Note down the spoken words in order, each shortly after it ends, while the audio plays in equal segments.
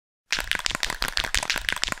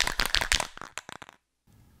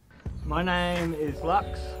My name is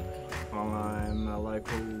Lux. I'm a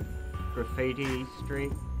local graffiti,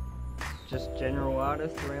 street, just general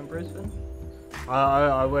artist around Brisbane.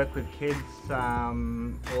 I work with kids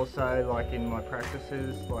also, like in my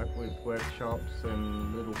practices, like with workshops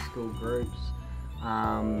and little school groups,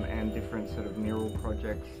 and different sort of mural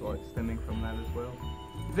projects like stemming from that as well.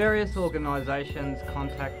 Various organisations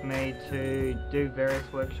contact me to do various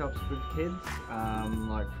workshops with kids,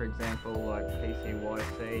 like for example like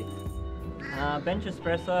PCYC. Bench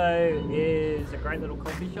Espresso is a great little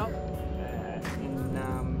coffee shop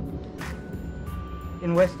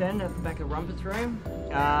in West End at the back of Rumpus Room.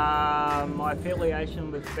 My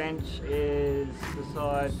affiliation with Bench is,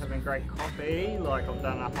 besides having great coffee, like I've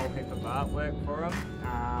done a whole heap of artwork for them.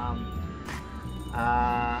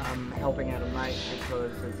 I'm helping out a mate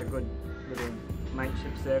because it's a good little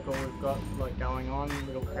mateship circle we've got like going on, a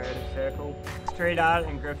little creative circle. Street art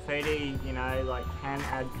and graffiti, you know, like can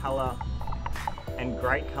add colour and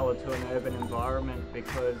great colour to an urban environment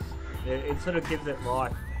because it sort of gives it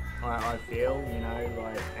life. I feel, you know,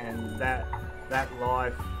 like, and that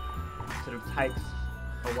life sort of takes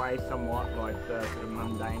away somewhat like the sort of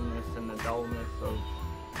mundaneness and the dullness of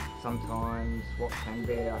sometimes what can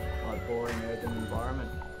be a boring urban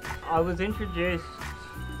environment. I was introduced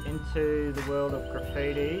into the world of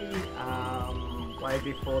graffiti way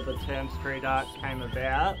before the term street art came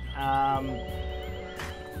about.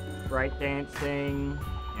 Breakdancing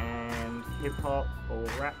and hip-hop or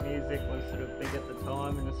rap music was sort of big at the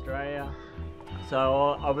time in Australia.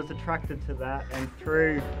 So I was attracted to that, and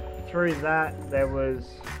through that there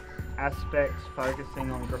was aspects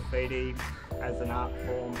focusing on graffiti as an art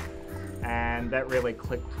form, and that really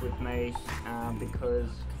clicked with me because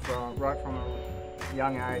right from a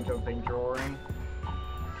young age I've been drawing,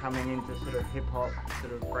 coming into sort of hip-hop,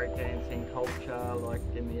 sort of breakdancing culture, like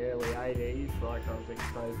in the early 80s, like I was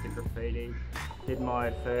exposed to graffiti. Did my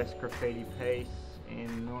first graffiti piece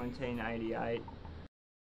in 1988.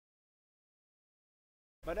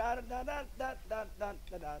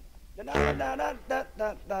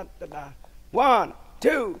 One,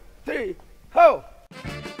 two, three, ho!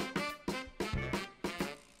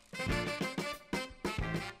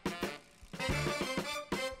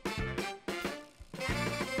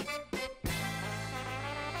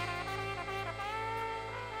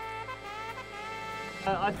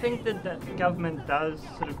 I think that the government does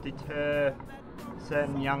sort of deter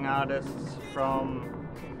certain young artists from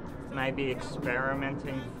maybe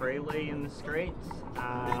experimenting freely in the streets.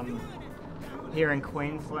 Here in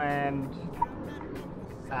Queensland,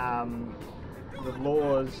 the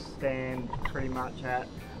laws stand pretty much at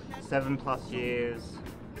 7+ years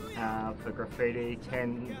for graffiti,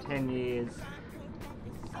 10 years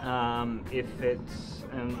if it's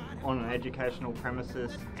on an educational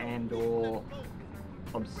premises and or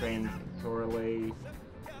obscene pictorially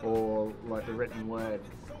or like the written word.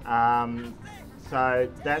 So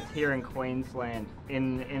that's here in Queensland.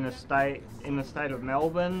 In the state of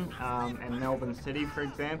Melbourne and Melbourne City, for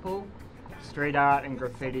example, street art and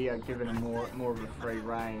graffiti are given a more of a free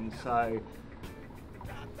rein. So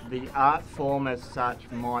the art form as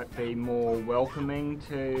such might be more welcoming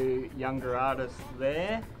to younger artists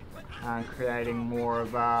there, creating more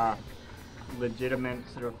of a legitimate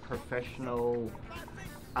sort of professional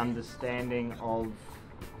understanding of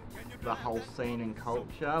the whole scene and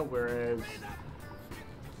culture, whereas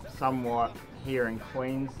somewhat here in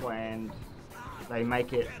Queensland they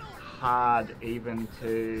make it hard even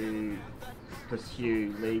to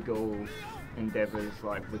pursue legal endeavours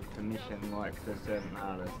like with permission, like for certain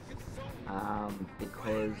artists,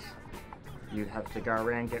 because you have to go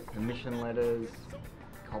around, get permission letters,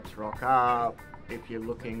 cops rock up if you're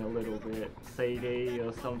looking a little bit seedy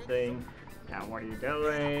or something. What are you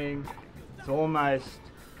doing? It's almost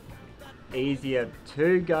easier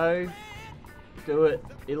to go do it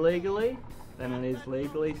illegally than it is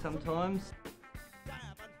legally sometimes.